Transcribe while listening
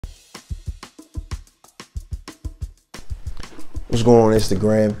What's going on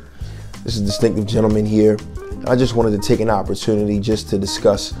Instagram? This is Distinctive Gentleman here. I just wanted to take an opportunity just to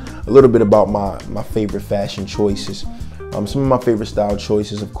discuss a little bit about my favorite fashion choices. Some of my favorite style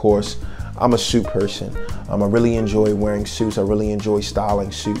choices, of course, I'm a suit person. I really enjoy wearing suits. I really enjoy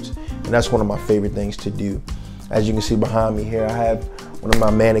styling suits. And that's one of my favorite things to do. As you can see behind me here, I have one of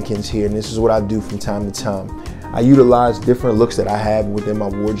my mannequins here, and this is what I do from time to time. I utilize different looks that I have within my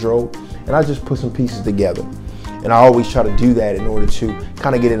wardrobe, and I just put some pieces together. And I always try to do that in order to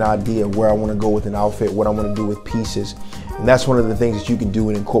kind of get an idea of where I want to go with an outfit, what I want to do with pieces. And that's one of the things that you can do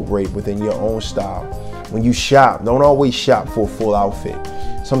and incorporate within your own style. When you shop, don't always shop for a full outfit.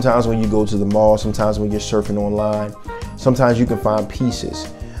 Sometimes when you go to the mall, sometimes when you're surfing online, sometimes you can find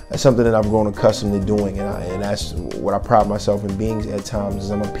pieces. That's something that I've grown accustomed to doing, and that's what I pride myself in being at times, is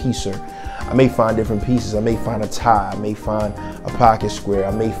I'm a piecer. I may find different pieces. I may find a tie. I may find a pocket square.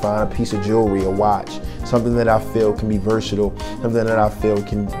 I may find a piece of jewelry, a watch, something that I feel can be versatile, something that I feel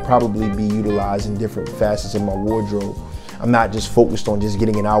can probably be utilized in different facets of my wardrobe. I'm not just focused on just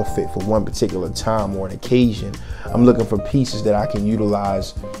getting an outfit for one particular time or an occasion. I'm looking for pieces that I can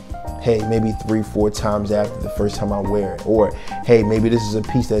utilize, hey, maybe 3-4 times after the first time I wear it. Or, hey, maybe this is a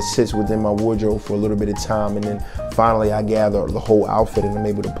piece that sits within my wardrobe for a little bit of time, and then finally I gather the whole outfit and I'm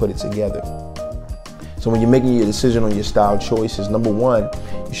able to put it together. So when you're making your decision on your style choices, number one,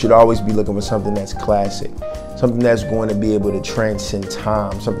 you should always be looking for something that's classic, something that's going to be able to transcend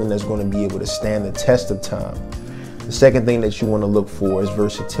time, something that's going to be able to stand the test of time. The second thing that you want to look for is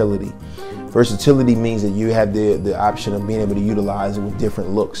versatility. Versatility means that you have the option of being able to utilize it with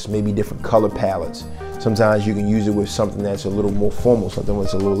different looks, maybe different color palettes. Sometimes you can use it with something that's a little more formal, something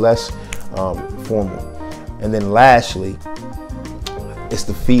that's a little less formal. And then lastly, it's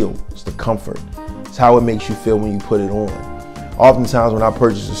the feel, it's the comfort. It's how it makes you feel when you put it on. Oftentimes when I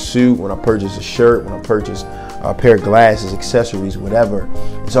purchase a suit, when I purchase a shirt, when I purchase a pair of glasses, accessories, whatever,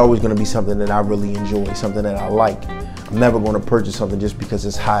 it's always going to be something that I really enjoy, something that I like. I'm never going to purchase something just because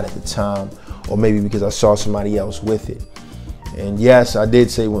it's hot at the time, or maybe because I saw somebody else with it. And yes, I did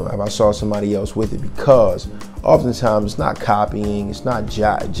say when I saw somebody else with it, because oftentimes it's not copying, it's not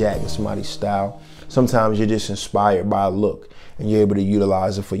jacking somebody's style. Sometimes you're just inspired by a look and you're able to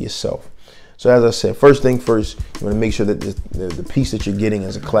utilize it for yourself. So as I said, first thing first, you want to make sure that the piece that you're getting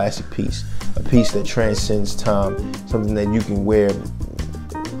is a classic piece, a piece that transcends time, something that you can wear.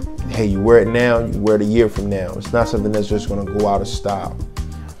 Hey, you wear it now, you wear it a year from now. It's not something that's just going to go out of style.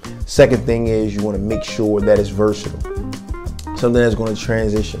 Second thing is you want to make sure that it's versatile, something that's going to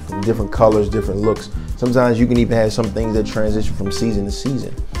transition from different colors, different looks. Sometimes you can even have some things that transition from season to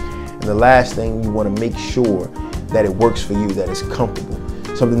season. And the last thing, you want to make sure that it works for you, that it's comfortable,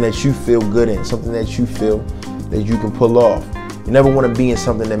 something that you feel good in, something that you feel that you can pull off. You never want to be in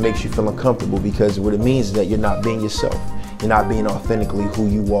something that makes you feel uncomfortable, because what it means is that you're not being yourself. You're not being authentically who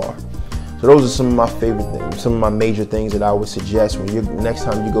you are. So those are some of my favorite things, some of my major things that I would suggest when next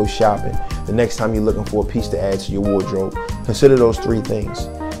time you go shopping, the next time you're looking for a piece to add to your wardrobe. Consider those 3 things.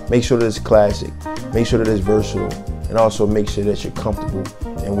 Make sure that it's classic, make sure that it's versatile, and also make sure that you're comfortable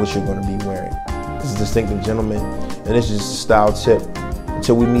in what you're going to be wearing. This is Distinctive Gentleman, and this is just a style tip.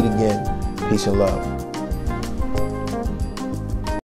 Until we meet again, peace and love.